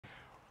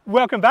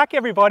Welcome back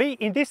everybody.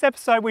 In this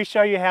episode we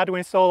show you how to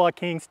install a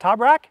King's tub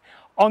rack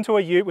onto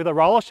a ute with a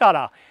roller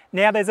shutter.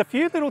 Now there's a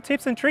few little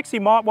tips and tricks you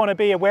might want to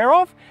be aware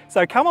of,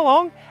 so come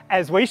along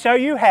as we show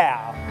you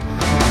how.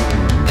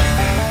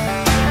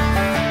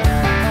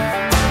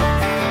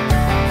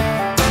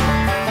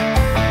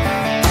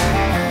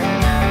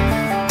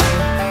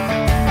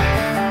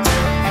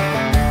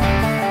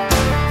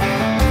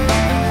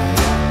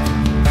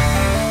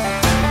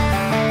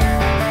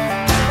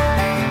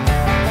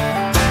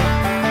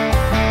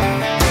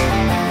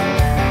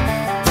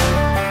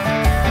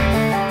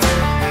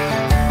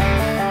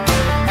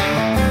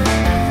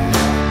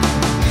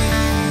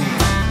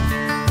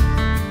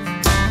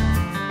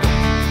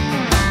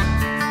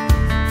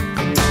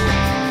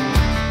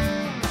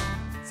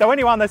 So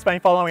anyone that's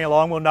been following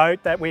along will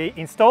note that we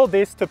installed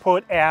this to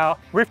put our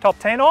rooftop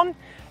tent on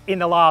in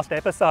the last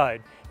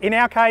episode. In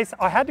our case,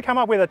 I had to come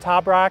up with a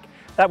tub rack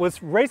that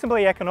was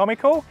reasonably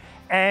economical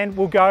and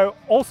will go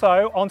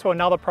also onto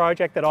another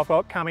project that I've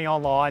got coming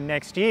online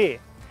next year.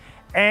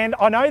 And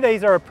I know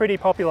these are a pretty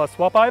popular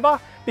swap over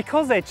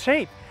because they're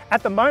cheap.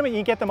 At the moment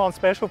you get them on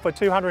special for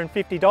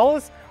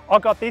 $250. I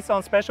got this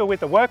on special with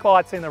the work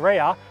lights in the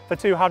rear for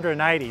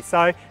 $280.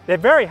 So they're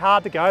very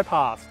hard to go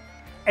past.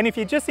 And if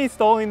you're just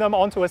installing them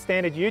onto a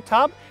standard ute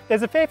tub,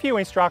 there's a fair few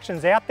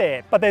instructions out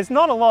there, but there's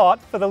not a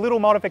lot for the little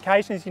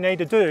modifications you need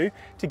to do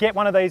to get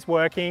one of these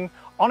working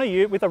on a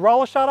ute with a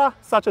roller shutter,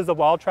 such as the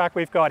Wild Track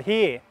we've got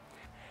here.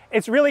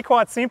 It's really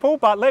quite simple,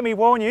 but let me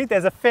warn you,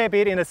 there's a fair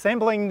bit in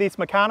assembling this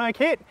Meccano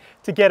kit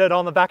to get it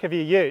on the back of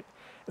your ute.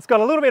 It's got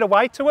a little bit of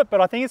weight to it,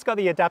 but I think it's got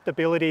the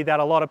adaptability that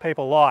a lot of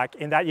people like,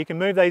 in that you can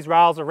move these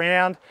rails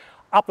around,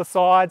 up the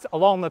sides,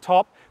 along the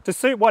top, to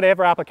suit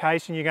whatever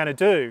application you're going to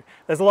do.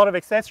 There's a lot of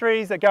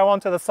accessories that go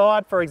onto the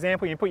side. For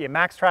example, you can put your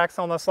max tracks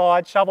on the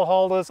side, shovel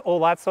holders, all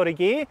that sort of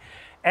gear,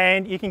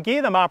 and you can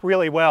gear them up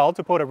really well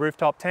to put a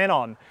rooftop tent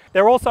on.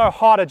 They're also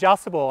height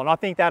adjustable, and I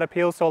think that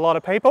appeals to a lot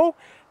of people.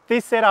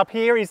 This setup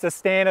here is the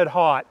standard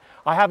height.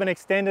 I haven't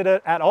extended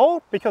it at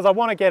all because I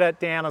want to get it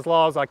down as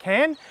low as I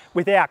can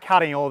without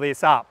cutting all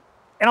this up.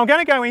 And I'm going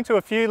to go into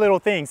a few little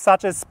things,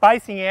 such as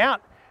spacing out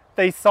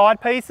these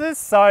side pieces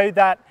so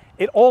that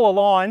it all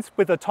aligns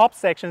with the top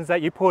sections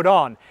that you put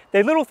on.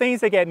 They're little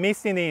things that get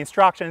missed in the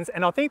instructions,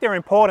 and I think they're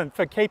important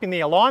for keeping the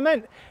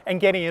alignment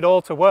and getting it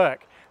all to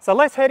work. So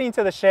let's head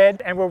into the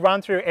shed and we'll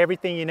run through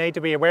everything you need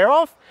to be aware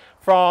of,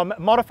 from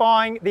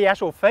modifying the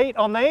actual feet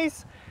on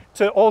these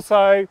to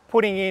also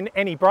putting in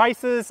any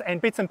braces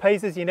and bits and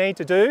pieces you need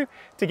to do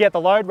to get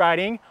the load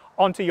rating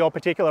onto your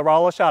particular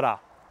roller shutter.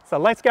 So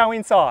let's go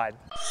inside.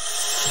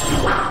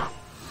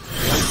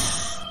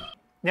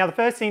 Now the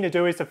first thing to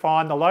do is to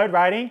find the load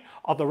rating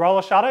of the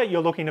roller shutter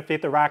you're looking to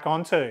fit the rack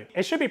onto.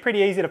 It should be pretty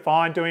easy to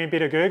find doing a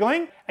bit of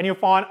Googling, and you'll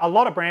find a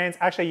lot of brands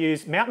actually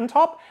use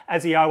Mountaintop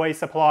as the OE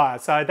supplier.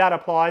 So that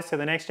applies to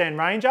the next gen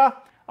Ranger.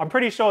 I'm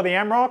pretty sure the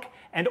Amrock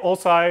and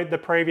also the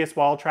previous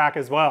Wild Track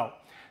as well.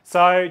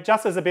 So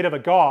just as a bit of a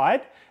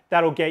guide,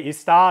 that'll get you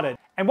started.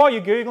 And while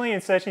you're Googling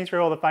and searching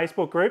through all the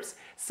Facebook groups,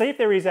 see if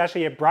there is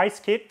actually a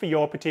brace kit for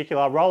your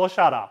particular roller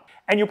shutter.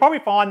 And you'll probably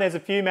find there's a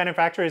few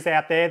manufacturers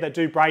out there that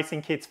do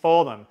bracing kits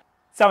for them.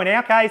 So in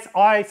our case,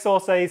 I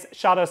source these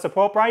shutter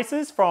support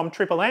braces from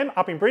Triple M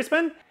up in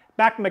Brisbane.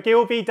 Mac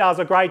McGilvey does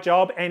a great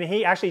job, and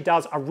he actually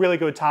does a really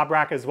good tub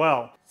rack as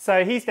well.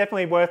 So he's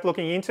definitely worth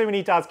looking into, and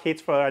he does kits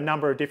for a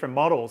number of different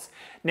models.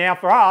 Now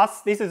for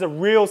us, this is a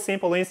real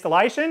simple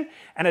installation,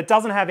 and it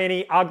doesn't have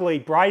any ugly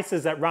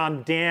braces that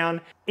run down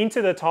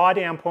into the tie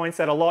down points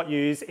that a lot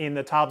use in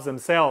the tubs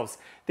themselves.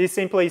 This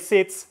simply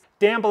sits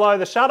down below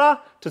the shutter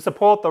to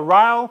support the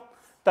rail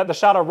that the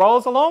shutter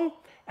rolls along,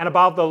 and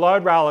above the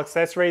load rail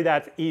accessory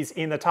that is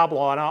in the tub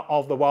liner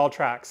of the Wild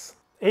Tracks.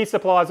 He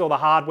supplies all the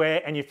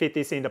hardware and you fit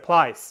this into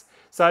place.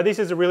 So this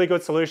is a really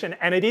good solution,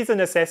 and it is a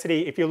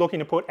necessity if you're looking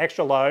to put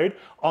extra load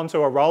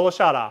onto a roller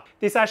shutter.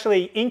 This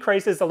actually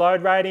increases the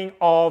load rating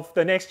of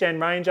the next gen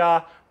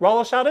Ranger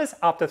roller shutters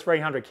up to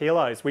 300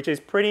 kilos, which is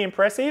pretty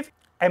impressive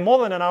and more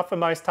than enough for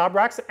most tub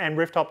racks and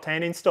rooftop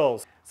tent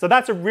installs. So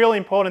that's a really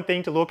important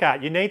thing to look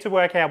at. You need to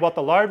work out what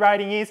the load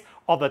rating is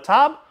of the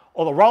tub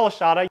or the roller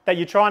shutter that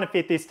you're trying to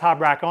fit this tub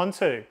rack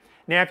onto.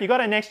 Now, if you've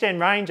got a next gen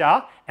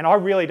Ranger, and I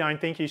really don't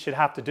think you should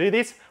have to do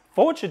this,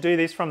 Ford should do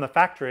this from the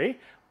factory,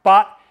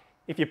 but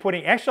if you're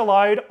putting extra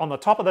load on the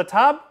top of the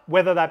tub,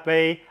 whether that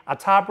be a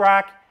tub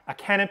rack, a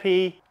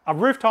canopy, a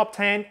rooftop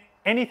tent,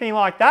 anything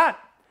like that,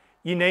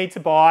 you need to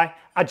buy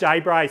a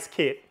J-brace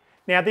kit.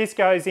 Now this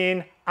goes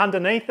in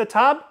underneath the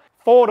tub,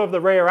 forward of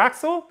the rear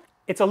axle.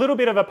 It's a little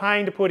bit of a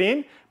pain to put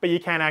in, but you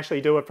can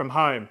actually do it from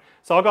home.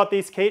 So I got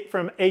this kit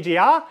from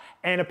EGR,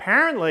 and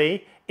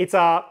apparently it's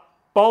a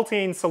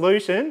bolt-in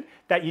solution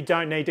that you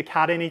don't need to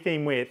cut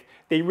anything with.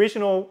 The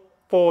original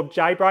Ford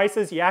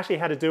J-braces, you actually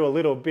had to do a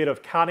little bit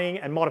of cutting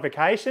and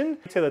modification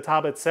to the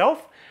tub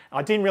itself.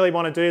 I didn't really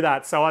want to do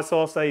that, so I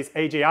sourced these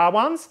EGR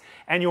ones,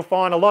 and you'll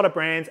find a lot of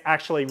brands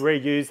actually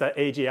reuse the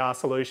EGR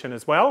solution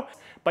as well.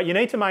 But you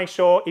need to make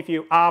sure if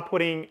you are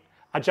putting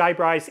a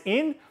J-brace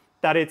in,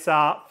 that it's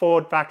a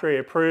Ford factory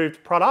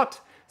approved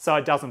product, so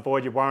it doesn't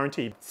void your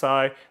warranty.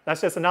 So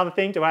that's just another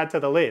thing to add to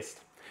the list.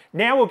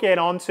 Now we'll get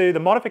on to the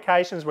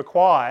modifications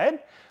required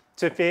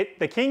to fit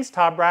the King's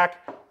tub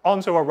rack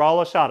onto a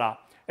roller shutter.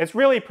 It's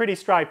really pretty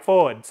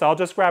straightforward. So I'll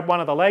just grab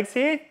one of the legs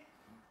here.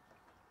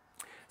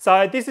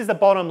 So this is the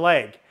bottom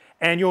leg,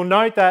 and you'll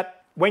note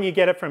that when you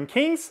get it from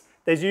King's,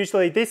 there's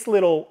usually this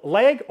little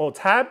leg or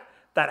tab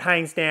that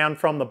hangs down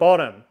from the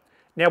bottom.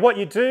 Now what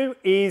you do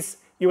is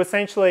you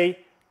essentially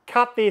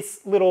cut this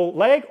little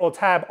leg or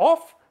tab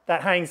off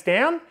that hangs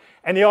down,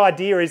 and the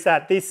idea is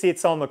that this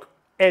sits on the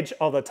edge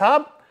of the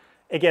tub.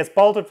 It gets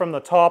bolted from the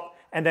top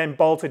and then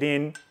bolted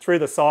in through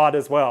the side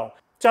as well,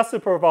 just to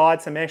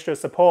provide some extra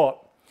support.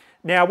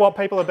 Now what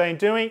people have been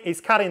doing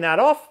is cutting that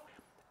off,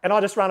 and I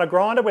just run a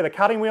grinder with a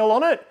cutting wheel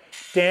on it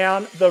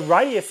down the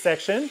radius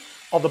section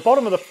of the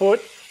bottom of the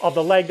foot of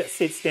the leg that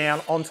sits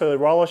down onto the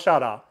roller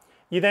shutter.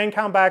 You then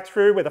come back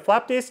through with a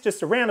flap disc just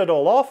to round it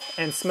all off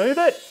and smooth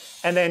it,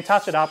 and then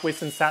touch it up with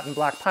some satin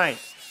black paint.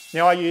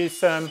 Now I use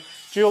some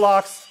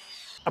Dulux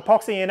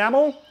epoxy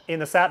enamel in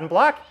the satin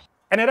black,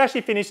 and it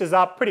actually finishes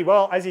up pretty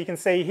well, as you can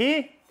see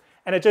here,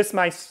 and it just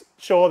makes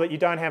sure that you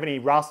don't have any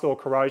rust or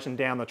corrosion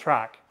down the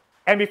track.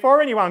 And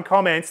before anyone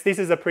comments, this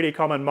is a pretty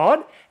common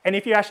mod, and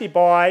if you actually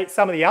buy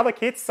some of the other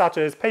kits, such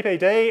as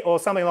PPD or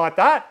something like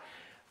that,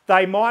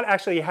 they might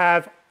actually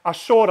have a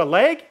shorter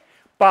leg,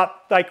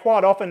 but they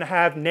quite often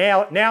have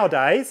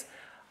nowadays,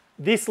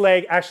 this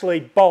leg actually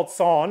bolts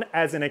on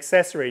as an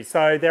accessory.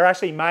 So they're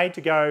actually made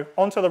to go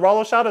onto the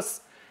roller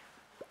shutters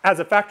as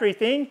a factory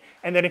thing,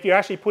 and then if you're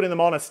actually putting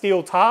them on a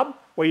steel tub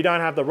where you don't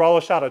have the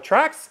roller shutter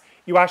tracks,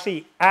 you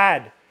actually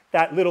add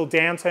that little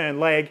downturn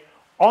leg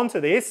onto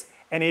this,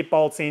 and it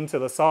bolts into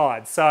the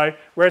side. So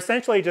we're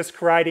essentially just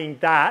creating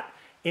that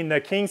in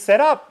the King's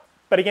setup.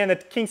 But again, the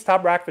King's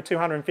tub rack for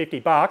 250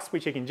 bucks,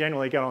 which you can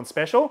generally get on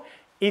special,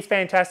 is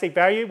fantastic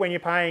value when you're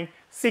paying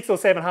 $600 or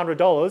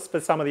 $700 for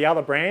some of the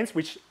other brands,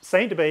 which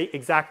seem to be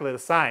exactly the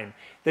same.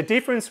 The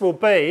difference will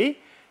be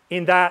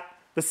in that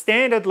the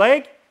standard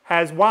leg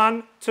has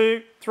 1,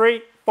 2,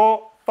 3,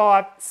 4,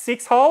 5,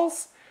 6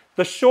 holes.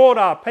 The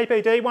shorter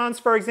PPD ones,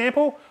 for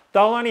example,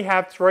 they'll only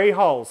have 3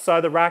 holes,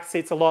 so the rack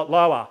sits a lot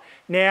lower.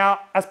 Now,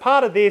 as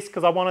part of this,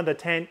 because I wanted the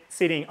tent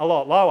sitting a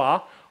lot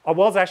lower, I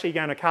was actually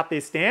going to cut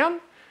this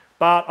down,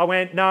 but I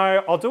went,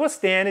 no, I'll do a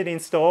standard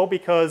install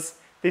because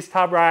this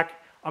tub rack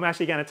I'm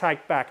actually going to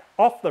take back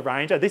off the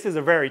Ranger. This is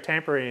a very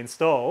temporary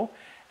install,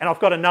 and I've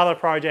got another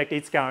project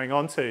it's going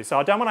on to. So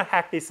I don't want to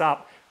hack this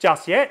up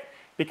just yet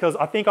because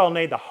I think I'll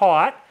need the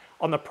height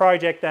on the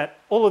project that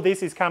all of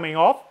this is coming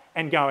off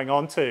and going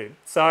on to.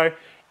 So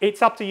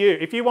it's up to you.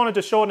 If you wanted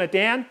to shorten it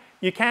down,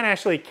 you can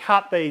actually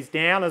cut these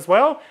down as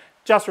well.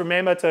 Just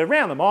remember to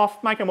round them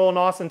off, make them all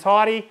nice and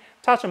tidy,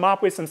 touch them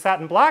up with some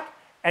satin black,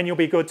 and you'll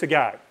be good to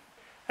go.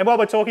 And while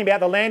we're talking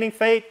about the landing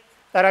feet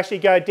that actually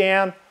go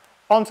down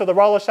onto the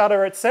roller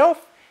shutter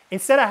itself,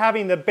 instead of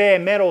having the bare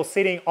metal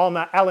sitting on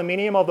the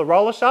aluminium of the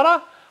roller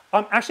shutter,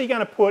 I'm actually going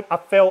to put a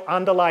felt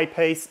underlay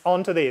piece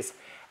onto this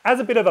as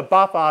a bit of a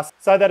buffer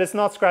so that it's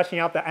not scratching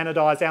up the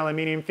anodized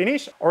aluminium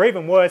finish, or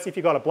even worse, if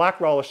you've got a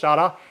black roller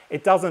shutter,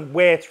 it doesn't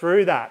wear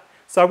through that.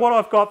 So what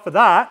I've got for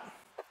that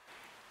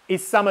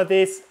is some of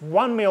this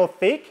 1mm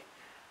thick,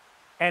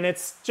 and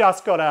it's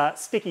just got a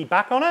sticky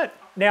back on it.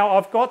 Now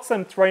I've got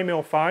some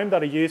 3mm foam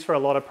that I use for a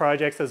lot of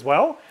projects as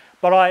well,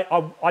 but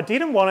I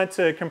didn't want it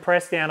to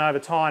compress down over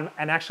time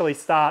and actually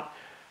start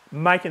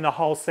making the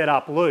whole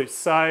setup loose.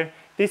 So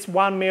this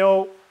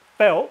 1mm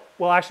felt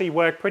will actually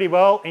work pretty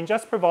well in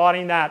just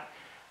providing that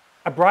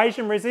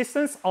abrasion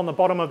resistance on the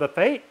bottom of the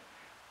feet,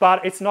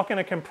 but it's not going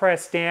to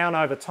compress down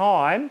over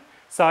time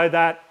so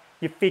that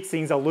your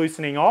fixings are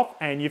loosening off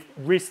and you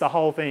risk the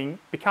whole thing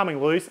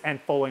becoming loose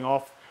and falling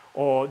off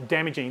or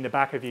damaging the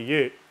back of your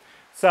ute.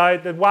 So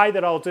the way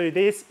that I'll do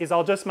this is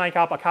I'll just make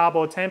up a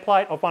cardboard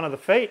template of one of the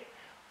feet.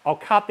 I'll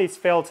cut this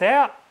felt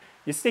out,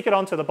 you stick it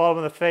onto the bottom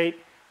of the feet,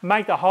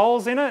 make the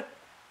holes in it,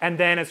 and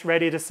then it's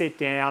ready to sit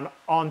down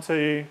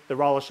onto the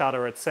roller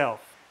shutter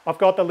itself. I've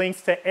got the links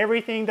to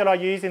everything that I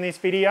use in this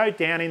video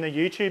down in the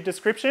YouTube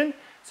description,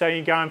 so you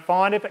can go and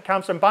find it. If it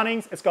comes from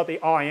Bunnings, it's got the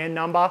IN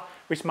number,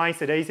 which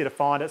makes it easy to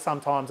find it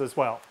sometimes as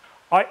well.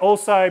 I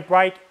also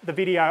break the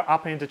video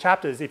up into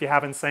chapters if you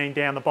haven't seen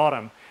down the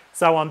bottom.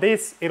 So on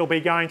this, it'll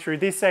be going through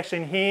this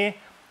section here,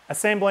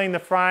 assembling the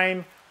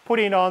frame,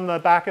 putting it on the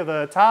back of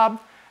the tub,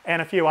 and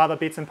a few other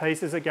bits and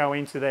pieces that go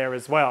into there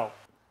as well.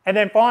 And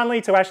then finally,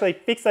 to actually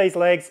fix these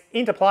legs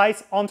into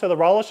place onto the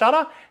roller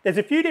shutter, there's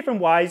a few different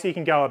ways you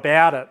can go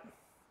about it.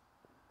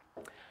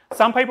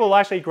 Some people will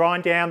actually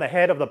grind down the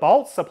head of the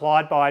bolts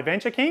supplied by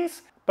Venture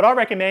Kings, but I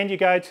recommend you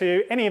go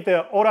to any of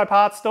the auto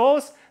parts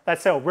stores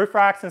that sell roof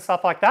racks and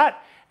stuff like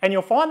that, and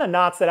you'll find the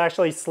nuts that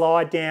actually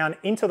slide down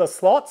into the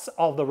slots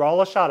of the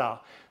roller shutter.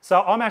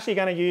 So I'm actually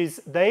going to use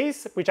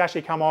these, which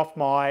actually come off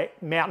my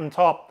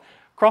mountaintop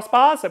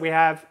crossbars that we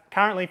have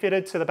currently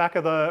fitted to the back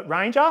of the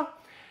Ranger,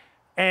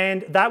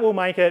 and that will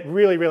make it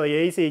really,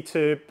 really easy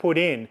to put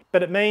in.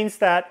 But it means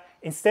that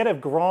instead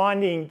of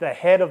grinding the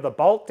head of the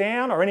bolt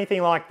down or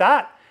anything like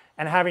that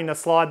and having to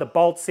slide the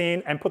bolts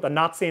in and put the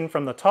nuts in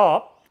from the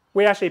top,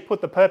 we actually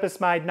put the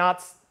purpose-made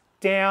nuts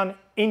down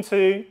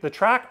into the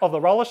track of the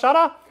roller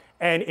shutter,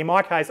 and in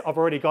my case, I've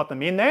already got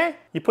them in there.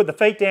 You put the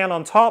feet down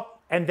on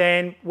top, and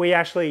then we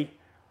actually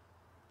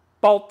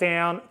bolt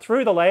down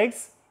through the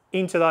legs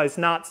into those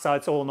nuts so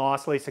it's all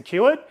nicely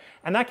secured,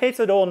 and that keeps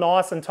it all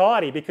nice and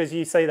tidy because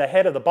you see the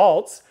head of the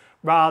bolts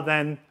rather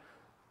than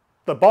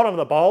the bottom of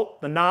the bolt,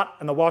 the nut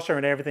and the washer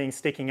and everything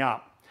sticking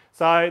up.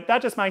 So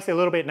that just makes it a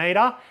little bit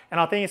neater, and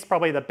I think it's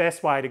probably the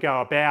best way to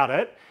go about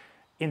it,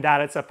 in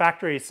that it's a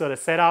factory sort of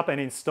setup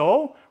and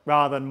install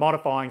rather than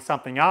modifying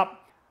something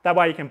up. That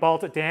way you can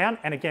bolt it down,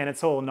 and again,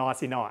 it's all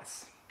nicey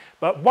nice.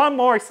 But one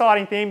more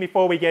exciting thing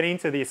before we get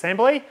into the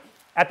assembly.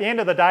 At the end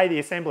of the day, the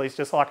assembly is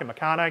just like a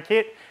Meccano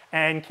kit,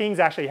 and Kings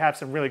actually have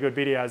some really good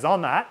videos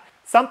on that.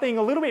 Something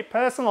a little bit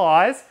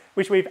personalised,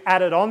 which we've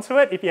added onto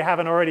it if you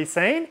haven't already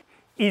seen,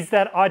 is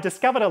that I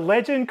discovered a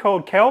legend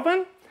called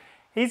Kelvin.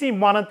 He's in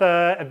one of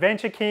the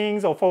Adventure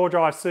Kings or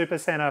 4Drive Super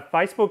Centre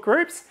Facebook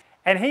groups,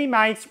 and he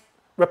makes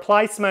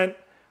replacement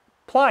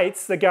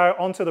plates that go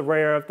onto the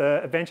rear of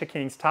the Adventure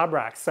Kings tub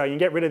racks. So you can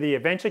get rid of the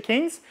Adventure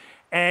Kings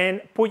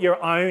and put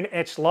your own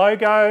etched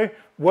logo,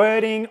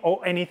 wording,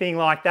 or anything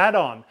like that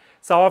on.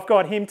 So I've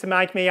got him to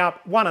make me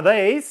up one of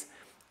these,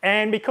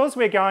 and because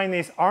we're going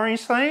this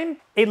orange theme,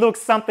 it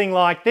looks something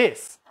like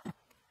this.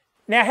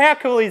 Now, how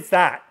cool is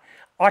that?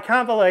 I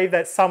can't believe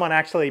that someone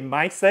actually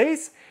makes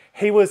these.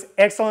 He was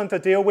excellent to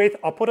deal with.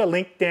 I'll put a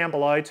link down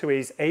below to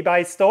his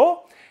eBay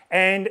store,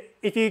 and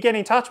if you get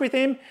in touch with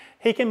him,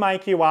 he can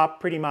make you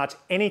up pretty much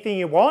anything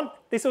you want.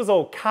 This was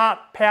all cut,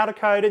 powder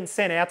coated, and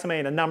sent out to me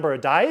in a number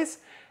of days,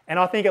 and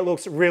I think it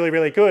looks really,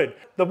 really good.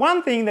 The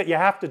one thing that you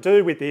have to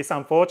do with this,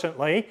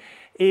 unfortunately,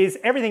 is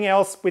everything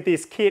else with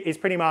this kit is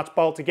pretty much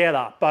bolt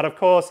together. But of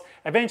course,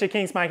 Adventure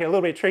Kings make it a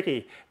little bit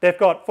tricky. They've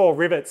got 4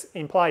 rivets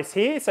in place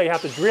here, so you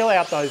have to drill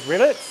out those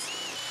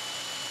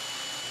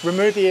rivets,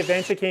 remove the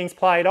Adventure Kings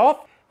plate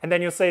off, and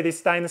then you'll see this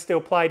stainless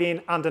steel plate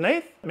in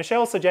underneath.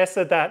 Michelle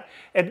suggested that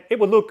it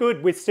would look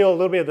good with still a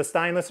little bit of the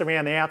stainless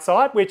around the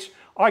outside, which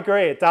I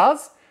agree it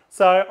does.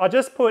 So I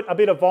just put a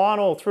bit of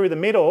vinyl through the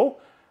middle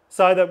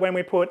so that when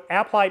we put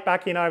our plate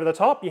back in over the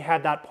top, you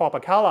had that pop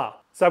of colour.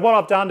 So what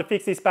I've done to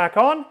fix this back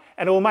on,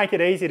 and it will make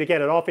it easy to get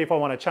it off if I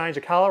want to change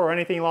the colour or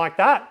anything like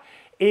that,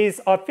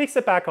 is I've fixed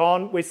it back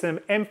on with some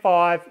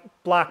M5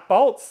 black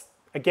bolts,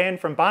 again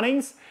from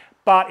Bunnings,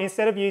 but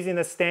instead of using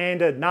the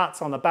standard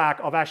nuts on the back,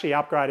 I've actually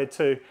upgraded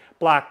to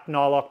black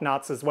nylock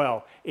nuts as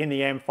well in the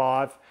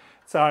M5.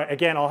 So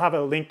again, I'll have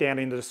a link down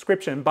in the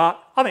description,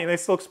 but I think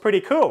this looks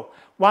pretty cool.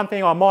 One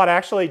thing I might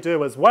actually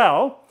do as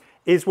well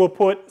is we'll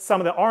put some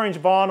of the orange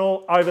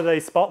vinyl over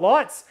these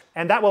spotlights,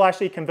 and that will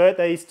actually convert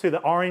these to the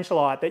orange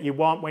light that you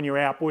want when you're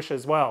out bush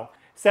as well.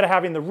 Instead of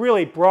having the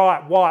really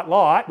bright white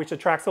light, which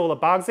attracts all the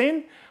bugs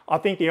in, I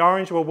think the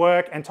orange will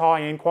work and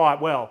tie in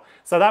quite well.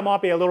 So that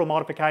might be a little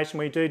modification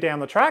we do down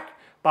the track,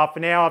 but for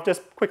now I've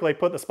just quickly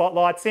put the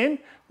spotlights in.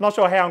 Not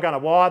sure how I'm going to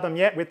wire them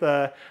yet with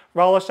the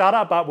roller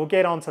shutter, but we'll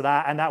get onto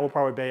that, and that will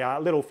probably be a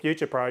little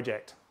future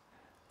project.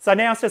 So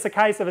now it's just a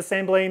case of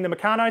assembling the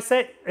Meccano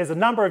set. There's a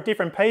number of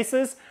different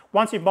pieces.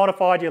 Once you've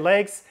modified your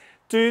legs,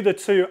 do the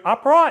 2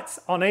 uprights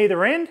on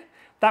either end.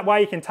 That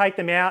way you can take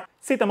them out,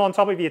 sit them on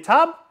top of your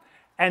tub,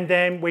 and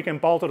then we can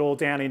bolt it all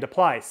down into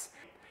place.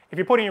 If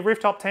you're putting a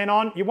rooftop tent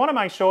on, you want to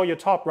make sure your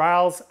top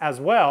rails as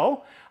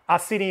well are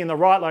sitting in the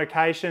right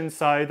location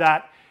so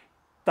that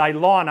they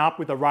line up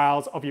with the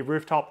rails of your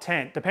rooftop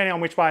tent, depending on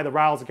which way the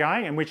rails are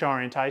going and which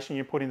orientation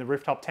you're putting the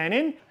rooftop tent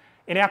in.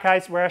 In our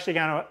case, we're actually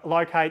going to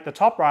locate the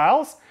top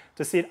rails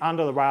to sit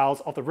under the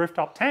rails of the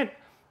rooftop tent.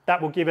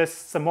 That will give us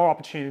some more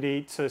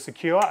opportunity to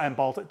secure and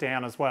bolt it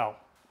down as well.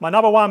 My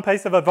number one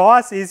piece of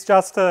advice is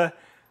just to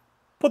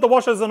put the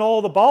washers on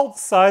all the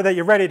bolts so that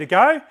you're ready to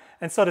go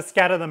and sort of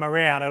scatter them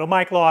around. It'll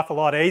make life a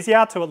lot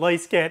easier to at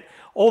least get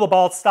all the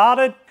bolts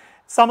started.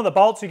 Some of the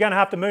bolts you're going to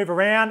have to move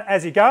around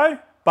as you go,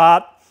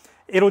 but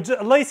it'll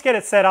at least get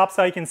it set up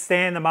so you can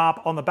stand them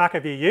up on the back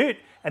of your ute,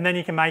 and then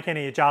you can make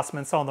any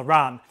adjustments on the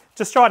run.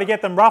 Just try to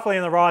get them roughly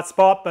in the right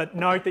spot, but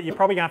note that you're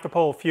probably going to have to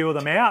pull a few of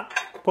them out,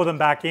 put them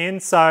back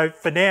in. So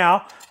for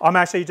now, I'm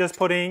actually just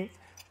putting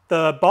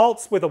the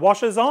bolts with the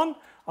washers on.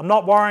 I'm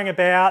not worrying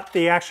about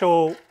the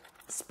actual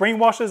spring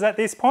washers at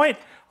this point.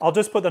 I'll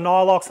just put the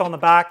nylocks on the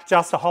back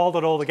just to hold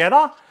it all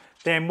together.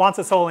 Then once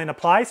it's all into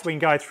place, we can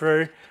go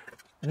through,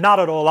 nut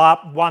it all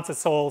up. Once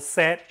it's all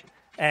set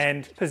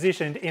and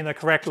positioned in the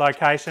correct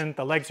location,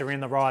 the legs are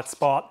in the right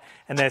spot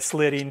and they're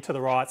slid into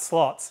the right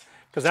slots.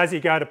 Because as you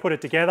go to put it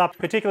together,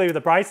 particularly with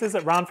the braces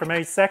that run from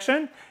each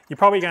section, you're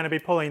probably going to be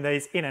pulling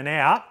these in and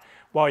out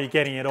while you're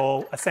getting it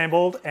all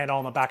assembled and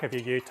on the back of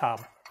your ute tub.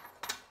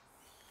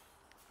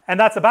 And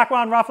that's the back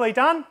one roughly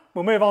done.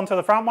 We'll move on to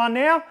the front one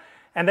now,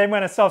 and then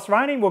when it stops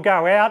raining, we'll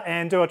go out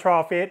and do a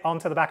trial fit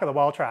onto the back of the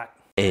wall track.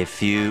 A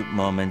few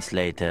moments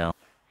later.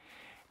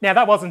 Now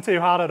that wasn't too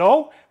hard at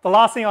all. The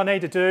last thing I need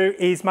to do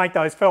is make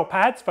those felt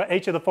pads for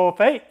each of the 4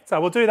 feet.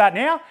 So we'll do that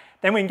now.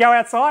 Then we can go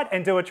outside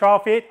and do a trial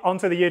fit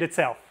onto the ute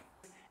itself.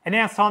 And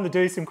now it's time to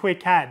do some quick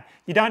CAD.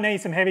 You don't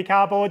need some heavy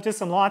cardboard, just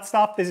some light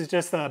stuff. This is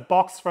just a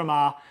box from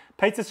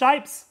Pizza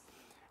Shapes.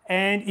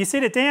 And you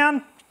sit it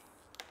down,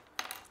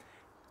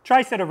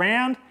 trace it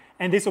around,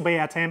 and this will be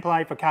our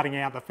template for cutting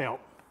out the felt.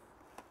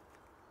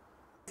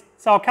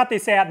 So I'll cut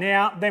this out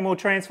now, then we'll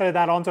transfer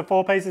that onto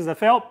 4 pieces of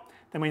felt,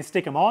 then we can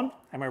stick them on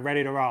and we're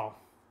ready to roll.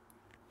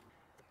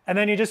 And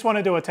then you just want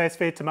to do a test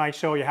fit to make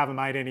sure you haven't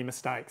made any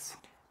mistakes.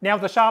 Now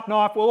with the sharp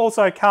knife, we'll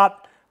also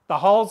cut the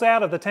holes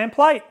out of the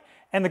template,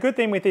 and the good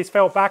thing with this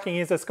felt backing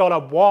is it's got a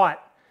white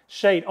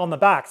sheet on the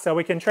back, so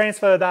we can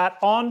transfer that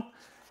on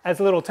as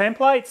little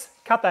templates,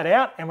 cut that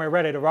out, and we're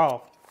ready to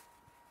roll.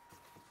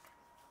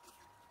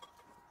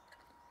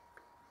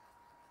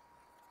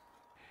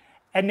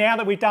 And now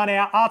that we've done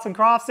our arts and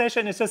crafts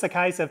session, it's just a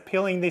case of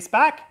peeling this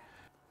back,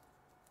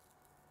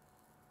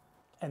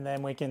 and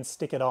then we can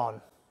stick it on.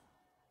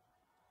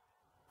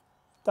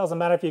 Doesn't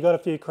matter if you've got a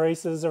few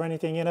creases or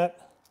anything in it.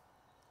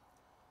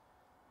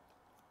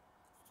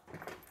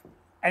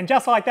 And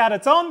just like that,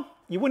 it's on.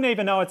 You wouldn't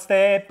even know it's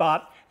there,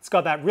 but it's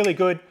got that really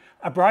good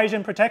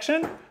abrasion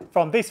protection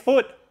from this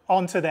foot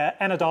onto the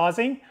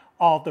anodizing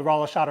of the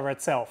roller shutter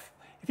itself.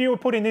 If you were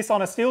putting this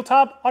on a steel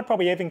tub, I'd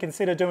probably even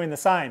consider doing the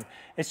same.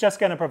 It's just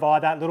going to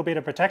provide that little bit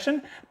of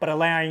protection, but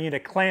allowing you to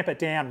clamp it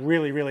down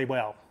really, really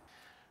well.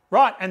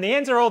 Right, and the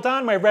ends are all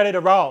done, we're ready to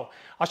roll.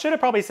 I should have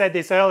probably said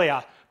this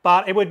earlier,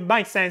 but it would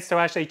make sense to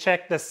actually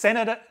check the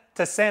center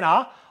to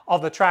center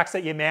of the tracks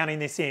that you're mounting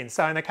this in.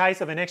 So in the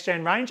case of a Next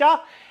Gen Ranger,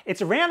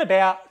 it's around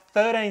about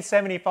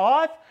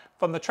 1375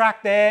 from the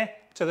track there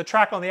to the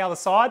track on the other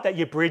side that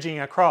you're bridging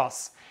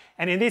across.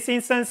 And in this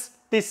instance,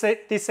 this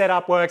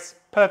setup works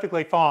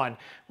perfectly fine.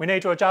 We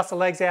need to adjust the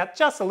legs out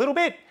just a little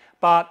bit,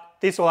 but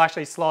this will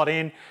actually slot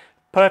in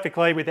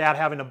perfectly without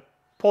having to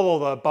pull all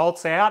the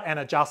bolts out and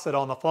adjust it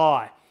on the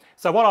fly.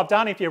 So what I've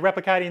done, if you're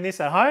replicating this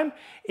at home,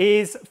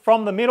 is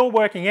from the middle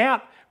working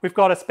out, we've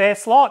got a spare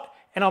slot,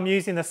 and I'm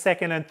using the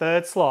 2nd and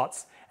 3rd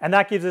slots. And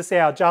that gives us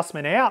our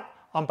adjustment out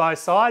on both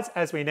sides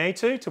as we need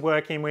to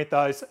work in with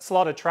those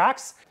slotted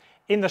tracks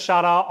in the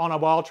shutter on a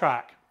wild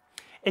track.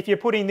 If you're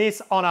putting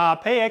this on a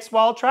PX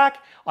wild track,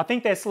 I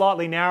think they're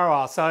slightly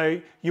narrower,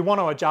 so you want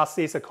to adjust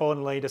this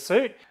accordingly to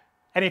suit.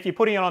 And if you're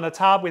putting it on a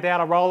tub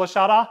without a roller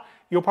shutter,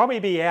 you'll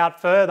probably be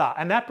out further.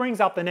 And that brings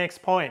up the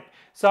next point.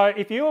 So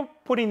if you're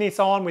putting this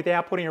on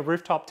without putting a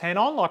rooftop tent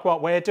on, like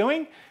what we're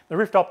doing, the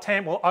rooftop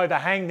tent will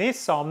overhang this,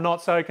 so I'm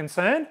not so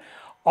concerned.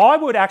 I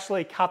would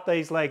actually cut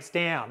these legs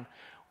down.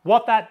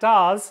 What that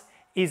does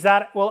is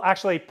that it will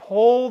actually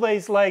pull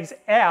these legs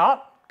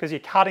out, because you're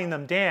cutting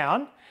them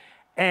down,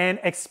 and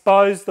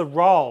expose the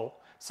roll.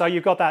 So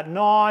you've got that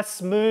nice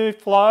smooth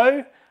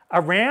flow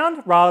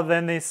around rather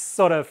than this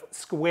sort of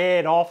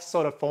squared off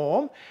sort of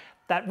form.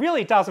 That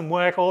really doesn't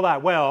work all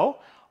that well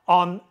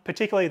on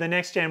particularly the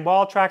Next Gen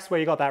wild tracks where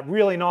you've got that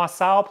really nice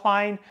sail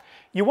plane.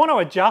 You want to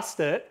adjust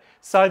it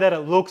so that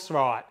it looks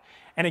right.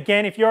 And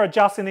again, if you're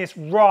adjusting this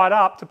right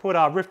up to put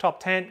a rooftop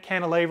tent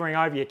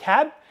cantilevering over your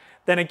cab,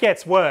 then it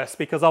gets worse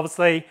because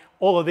obviously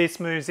all of this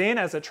moves in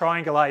as it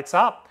triangulates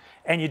up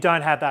and you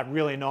don't have that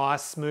really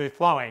nice smooth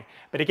flowing.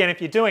 But again,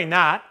 if you're doing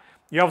that,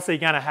 you're obviously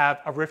going to have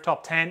a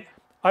rooftop tent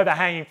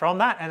overhanging from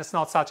that and it's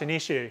not such an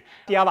issue.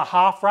 The other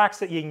half racks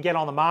that you can get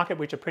on the market,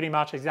 which are pretty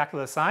much exactly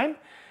the same,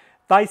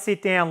 they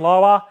sit down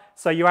lower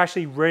so you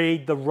actually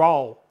read the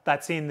roll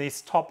that's in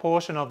this top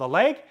portion of the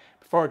leg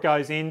before it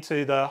goes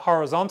into the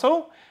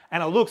horizontal,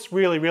 and it looks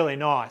really, really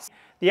nice.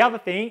 The other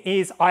thing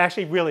is I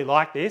actually really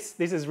like this.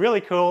 This is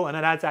really cool and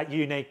it adds that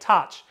unique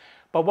touch.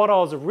 But what I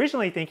was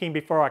originally thinking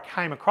before I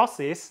came across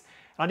this,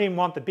 I didn't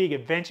want the big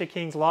Adventure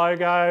Kings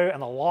logo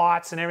and the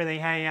lights and everything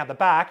hanging out the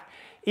back,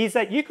 is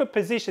that you could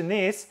position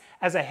this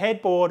as a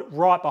headboard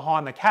right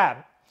behind the cab.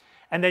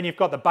 And then you've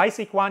got the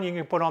basic one you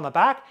can put on the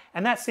back,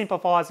 and that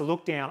simplifies the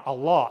look down a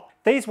lot.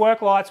 These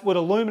work lights would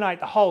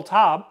illuminate the whole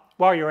tub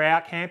while you're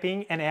out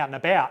camping and out and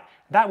about.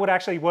 That would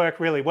actually work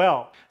really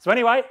well. So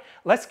anyway,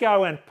 let's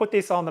go and put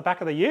this on the back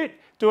of the ute,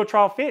 do a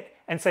trial fit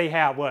and see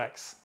how it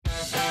works.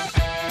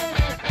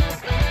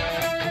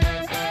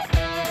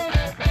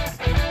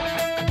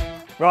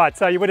 Right,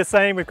 so you would have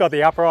seen we've got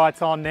the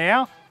uprights on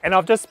now, and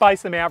I've just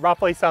spaced them out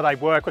roughly so they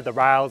work with the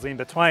rails in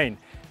between.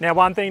 Now,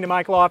 one thing to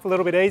make life a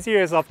little bit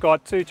easier is I've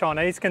got 2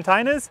 Chinese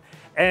containers,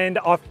 and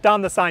I've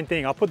done the same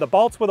thing. I put the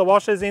bolts with the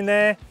washers in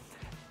there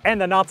and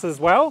the nuts as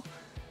well,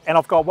 and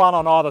I've got one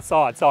on either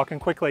side so I can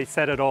quickly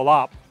set it all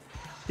up.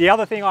 The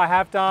other thing I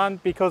have done,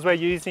 because we're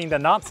using the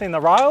nuts in the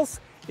rails,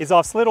 is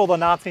I've slid all the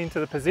nuts into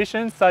the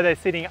position so they're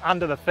sitting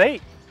under the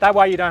feet. That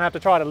way you don't have to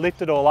try to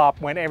lift it all up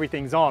when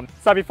everything's on.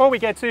 So before we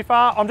get too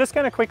far, I'm just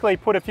going to quickly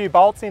put a few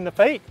bolts in the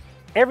feet.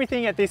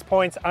 Everything at this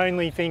point's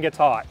only finger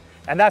tight.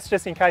 And that's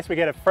just in case we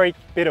get a freak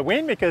bit of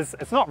wind, because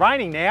it's not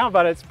raining now,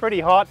 but it's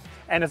pretty hot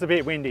and it's a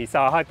bit windy.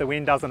 So I hope the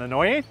wind doesn't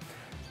annoy you.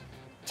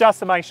 Just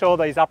to make sure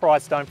these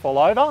uprights don't fall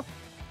over.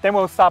 Then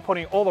we'll start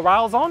putting all the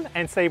rails on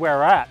and see where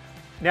we're at.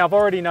 Now I've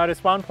already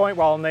noticed one point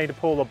where I'll need to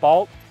pull the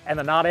bolt and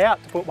the nut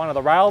out to put one of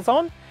the rails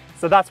on.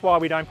 So that's why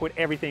we don't put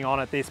everything on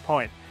at this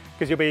point,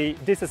 because you'll be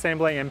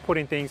disassembling and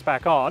putting things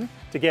back on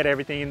to get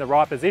everything in the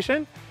right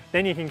position.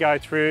 Then you can go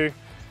through,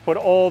 put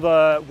all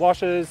the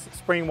washers,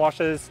 spring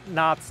washers,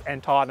 nuts,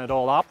 and tighten it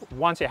all up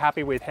once you're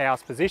happy with how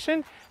it's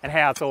positioned. and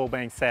how it's all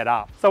being set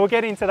up. So we'll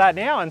get into that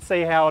now and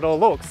see how it all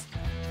looks.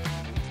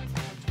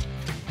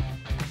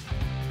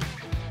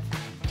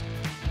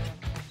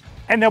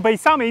 And there'll be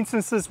some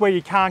instances where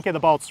you can't get the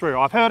bolts through.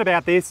 I've heard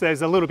about this,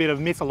 there's a little bit of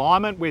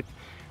misalignment with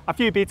a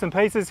few bits and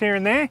pieces here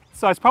and there.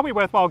 So it's probably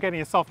worthwhile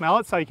getting a soft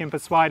mallet so you can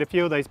persuade a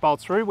few of these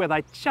bolts through where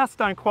they just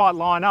don't quite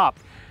line up.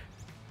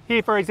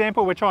 Here, for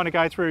example, we're trying to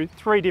go through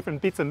 3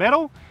 different bits of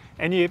metal,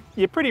 and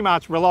you're pretty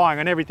much relying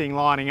on everything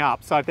lining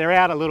up. So if they're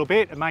out a little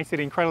bit, it makes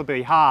it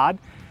incredibly hard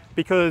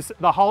because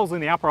the holes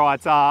in the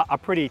uprights are a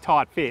pretty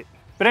tight fit.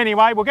 But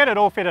anyway, we'll get it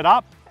all fitted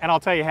up and I'll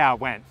tell you how it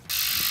went.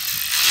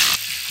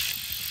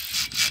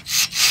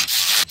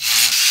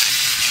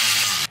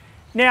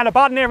 Now to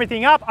button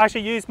everything up, I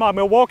actually used my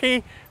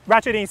Milwaukee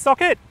ratcheting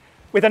socket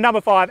with a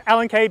number 5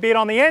 Allen key bit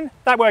on the end.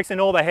 That works in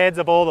all the heads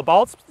of all the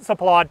bolts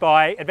supplied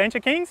by Adventure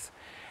Kings.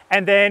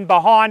 And then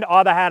behind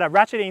either had a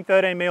ratcheting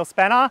 13mm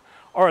spanner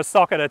or a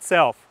socket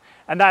itself.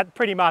 And that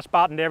pretty much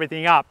buttoned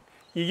everything up.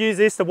 You use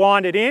this to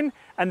wind it in,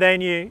 and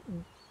then you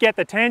get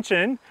the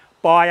tension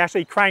by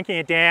actually cranking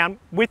it down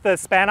with the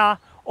spanner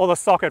or the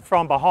socket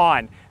from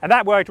behind. And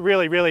that worked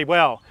really, really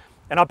well.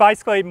 And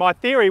my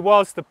theory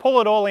was to pull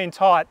it all in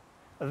tight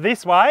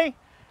this way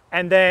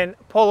and then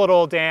pull it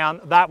all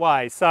down that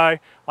way. So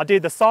I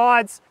did the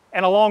sides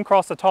and along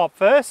across the top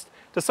first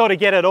to sort of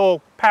get it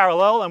all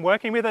parallel and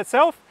working with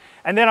itself.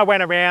 And then I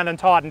went around and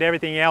tightened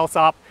everything else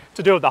up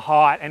to do with the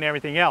height and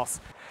everything else.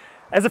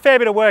 There's a fair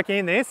bit of work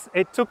in this.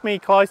 It took me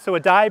close to a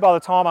day by the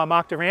time I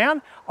mucked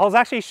around. I was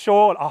actually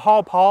short a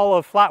whole pile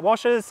of flat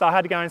washers, so I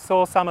had to go and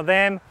source some of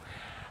them.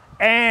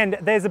 And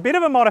there's a bit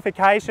of a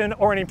modification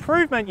or an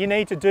improvement you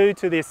need to do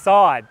to this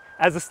side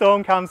as the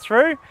storm comes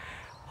through.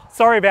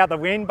 Sorry about the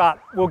wind, but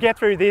we'll get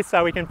through this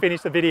so we can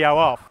finish the video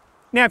off.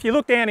 Now, if you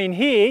look down in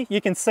here,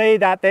 you can see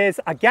that there's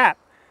a gap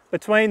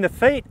between the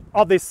feet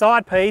of this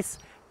side piece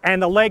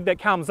and the leg that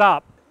comes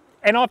up.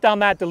 And I've done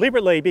that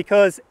deliberately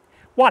because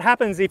what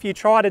happens if you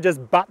try to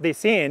just butt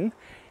this in,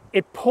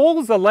 it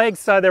pulls the legs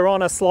so they're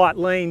on a slight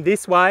lean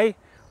this way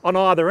on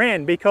either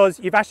end, because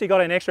you've actually got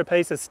an extra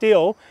piece of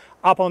steel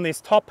up on this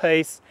top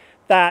piece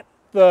that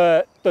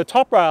the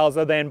top rails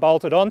are then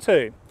bolted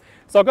onto.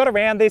 So I got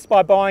around this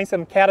by buying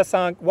some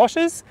countersunk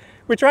washers,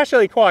 which are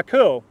actually quite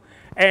cool,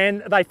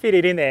 and they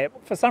fitted in there.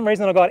 For some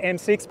reason I got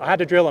M6, I had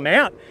to drill them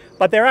out,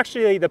 but they're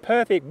actually the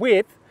perfect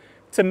width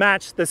to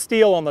match the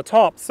steel on the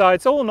top. So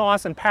it's all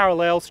nice and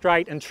parallel,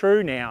 straight and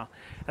true now,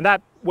 and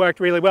that worked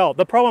really well.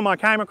 The problem I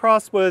came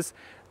across was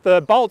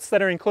the bolts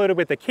that are included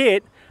with the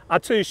kit are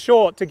too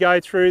short to go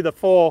through the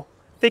 4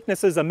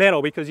 thicknesses of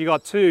metal because you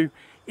got 2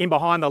 in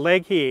behind the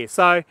leg here.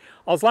 So I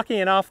was lucky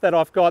enough that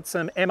I've got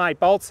some M8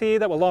 bolts here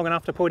that were long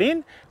enough to put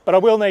in, but I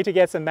will need to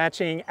get some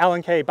matching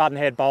Allen key button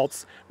head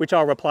bolts, which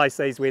I'll replace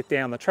these with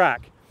down the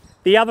track.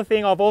 The other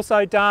thing I've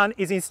also done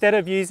is, instead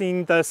of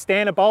using the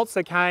standard bolts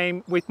that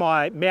came with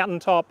my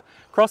mountaintop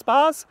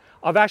crossbars,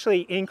 I've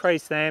actually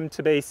increased them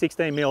to be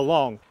 16mm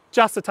long,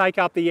 just to take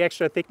up the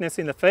extra thickness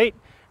in the feet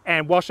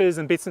and washers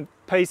and bits and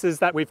pieces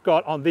that we've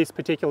got on this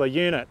particular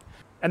unit.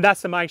 And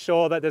that's to make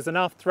sure that there's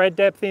enough thread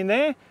depth in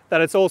there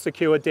that it's all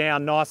secured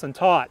down nice and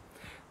tight.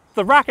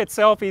 The rack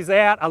itself is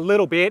out a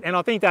little bit, and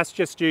I think that's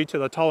just due to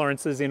the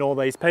tolerances in all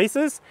these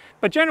pieces,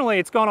 but generally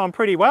it's gone on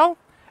pretty well,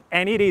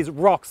 and it is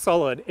rock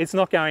solid. It's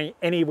not going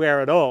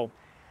anywhere at all.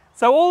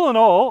 So all in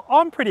all,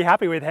 I'm pretty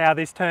happy with how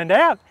this turned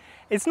out.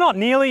 It's not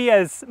nearly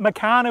as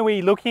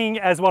Meccano-y looking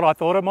as what I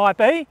thought it might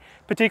be,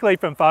 particularly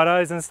from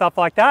photos and stuff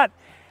like that.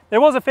 There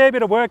was a fair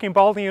bit of work in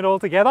bolting it all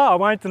together, I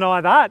won't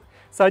deny that.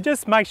 So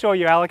just make sure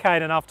you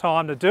allocate enough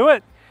time to do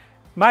it,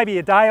 maybe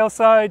a day or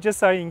so, just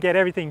so you can get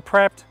everything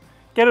prepped,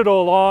 get it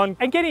all on,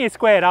 and getting it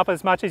squared up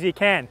as much as you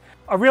can.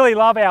 I really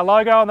love our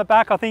logo on the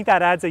back. I think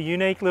that adds a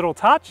unique little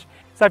touch.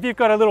 So if you've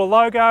got a little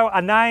logo,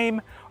 a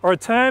name, or a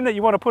term that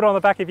you want to put on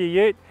the back of your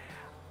ute,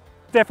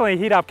 definitely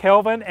hit up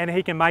Kelvin and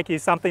he can make you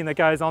something that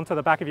goes onto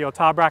the back of your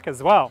tub rack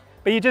as well.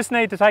 But you just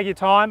need to take your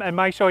time and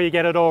make sure you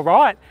get it all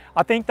right.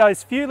 I think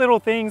those few little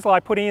things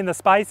like putting in the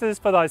spaces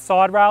for those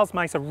side rails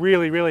makes a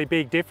really, really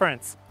big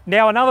difference.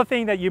 Now, another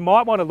thing that you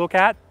might want to look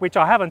at, which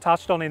I haven't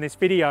touched on in this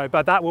video,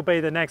 but that will be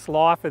the next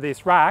life of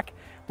this rack,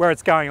 where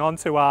it's going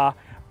onto a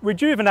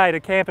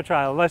rejuvenated camper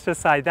trailer, let's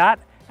just say that,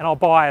 and I'll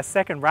buy a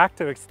second rack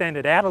to extend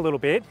it out a little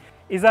bit,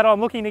 is that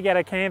I'm looking to get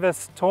a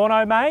canvas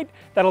tonneau made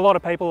that a lot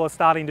of people are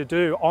starting to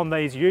do on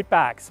these ute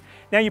backs.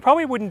 Now, you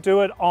probably wouldn't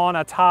do it on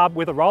a tub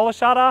with a roller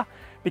shutter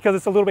because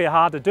it's a little bit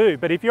hard to do,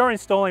 but if you're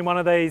installing one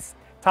of these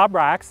tub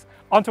racks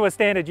onto a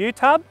standard ute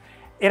tub,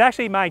 it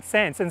actually makes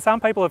sense, and some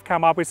people have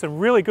come up with some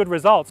really good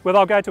results where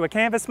they'll go to a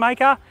canvas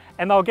maker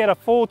and they'll get a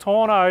full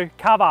tonneau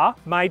cover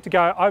made to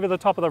go over the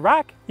top of the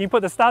rack. You can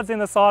put the studs in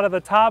the side of the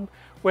tub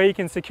where you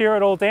can secure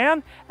it all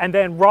down and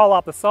then roll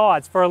up the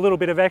sides for a little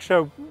bit of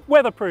extra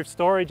weatherproof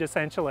storage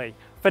essentially.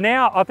 For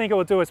now, I think it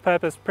will do its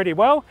purpose pretty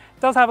well.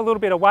 It does have a little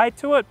bit of weight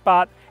to it,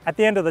 but at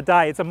the end of the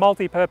day, it's a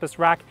multi-purpose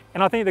rack,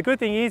 and I think the good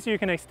thing is you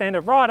can extend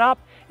it right up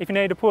if you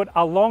need to put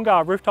a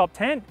longer rooftop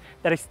tent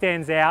that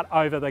extends out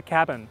over the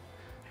cabin.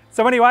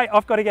 So anyway,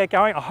 I've got to get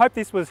going. I hope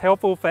this was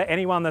helpful for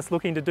anyone that's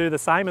looking to do the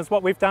same as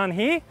what we've done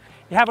here.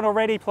 If you haven't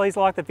already, please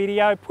like the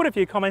video, put a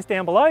few comments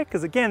down below,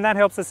 because again, that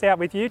helps us out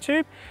with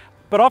YouTube.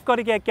 But I've got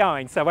to get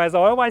going. So as I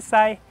always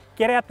say,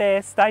 get out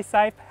there, stay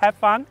safe, have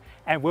fun,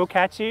 and we'll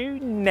catch you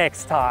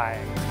next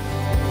time.